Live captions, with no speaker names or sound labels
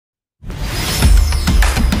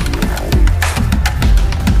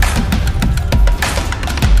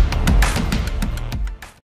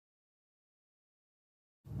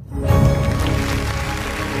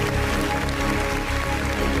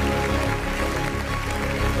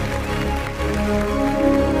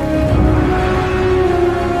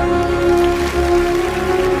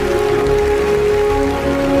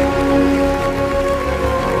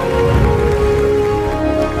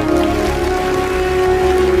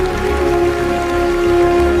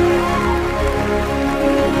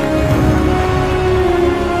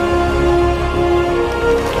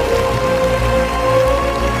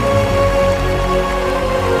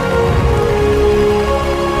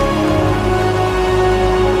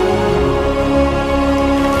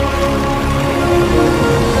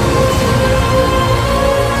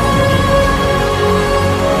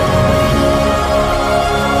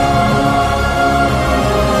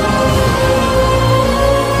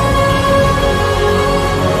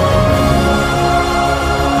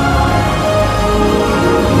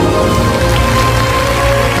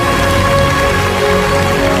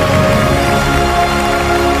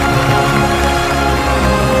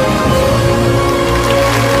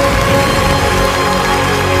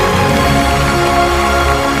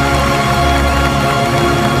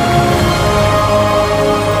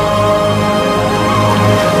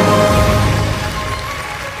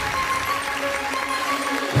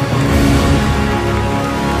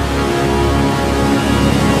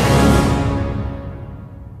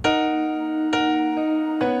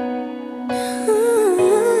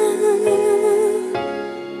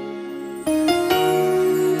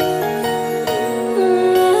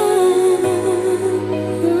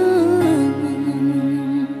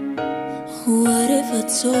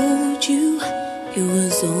told you it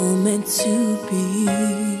was all meant to be,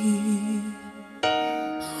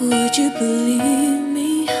 would you believe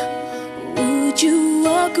me? Would you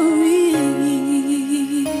agree?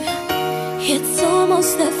 It's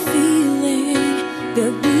almost that feeling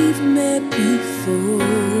that we've met before.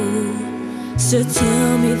 So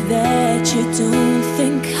tell me that you don't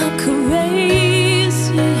think I'm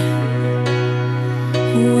crazy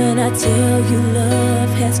when I tell you love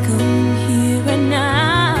has come here and now.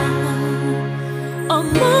 A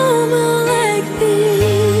moment like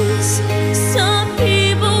this, some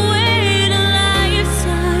people wait a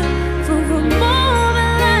lifetime for a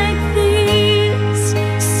moment like this.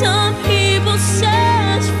 Some people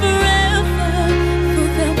search forever for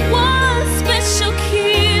that one special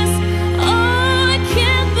kiss. Oh, I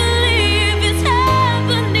can't believe it's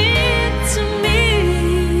happening to me.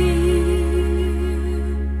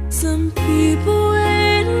 Some people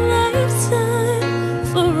wait a lifetime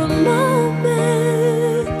for a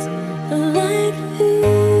moment like this.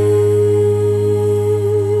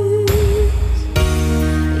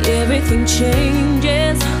 Everything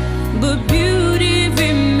changes, but beauty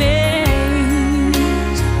remains.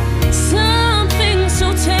 Something so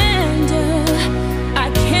tender I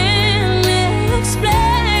can't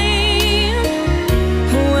explain.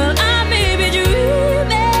 Well, I may be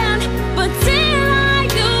dreaming, but till I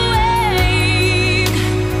awake,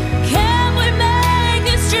 can we make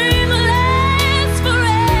this dream last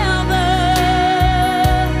forever?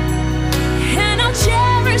 And I'll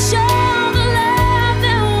cherish all the love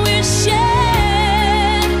that we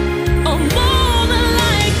shared. A moment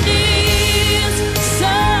like this,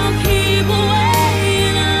 some people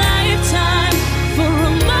wait a lifetime for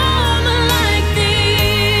a moment like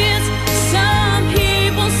this. Some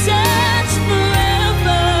people search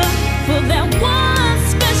forever for that one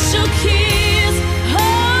special kiss. Oh,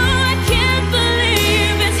 I can't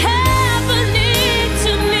believe it's happening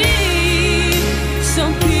to me.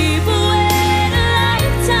 Some people wait a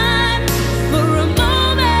lifetime for a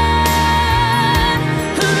moment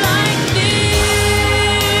like this.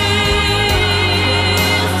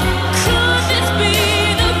 Could this be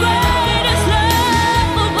the greatest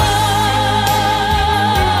love of all?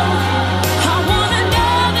 I wanna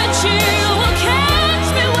know that you will catch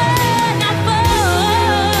me when I fall.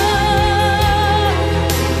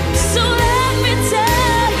 So let me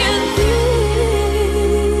tell you this.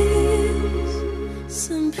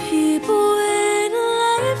 Some people wait a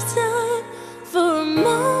lifetime for a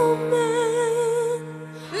moment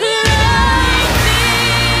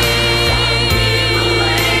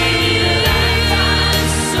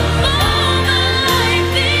like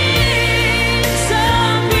this.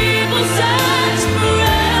 Some people search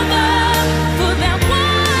forever for that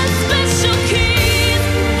one special kiss.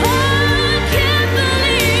 Oh, I can't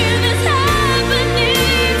believe it's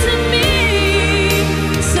happening to me.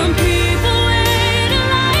 Some people wait a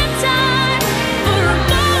lifetime for a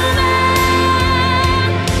moment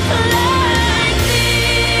like this.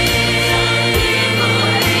 Some people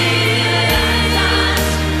wait a lifetime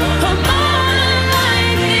for a moment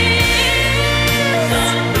like this.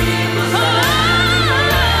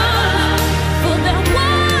 For that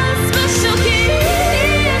one special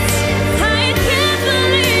kiss. I can't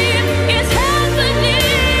believe it's happening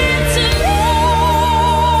to me.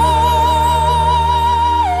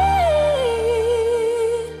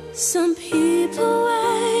 Some people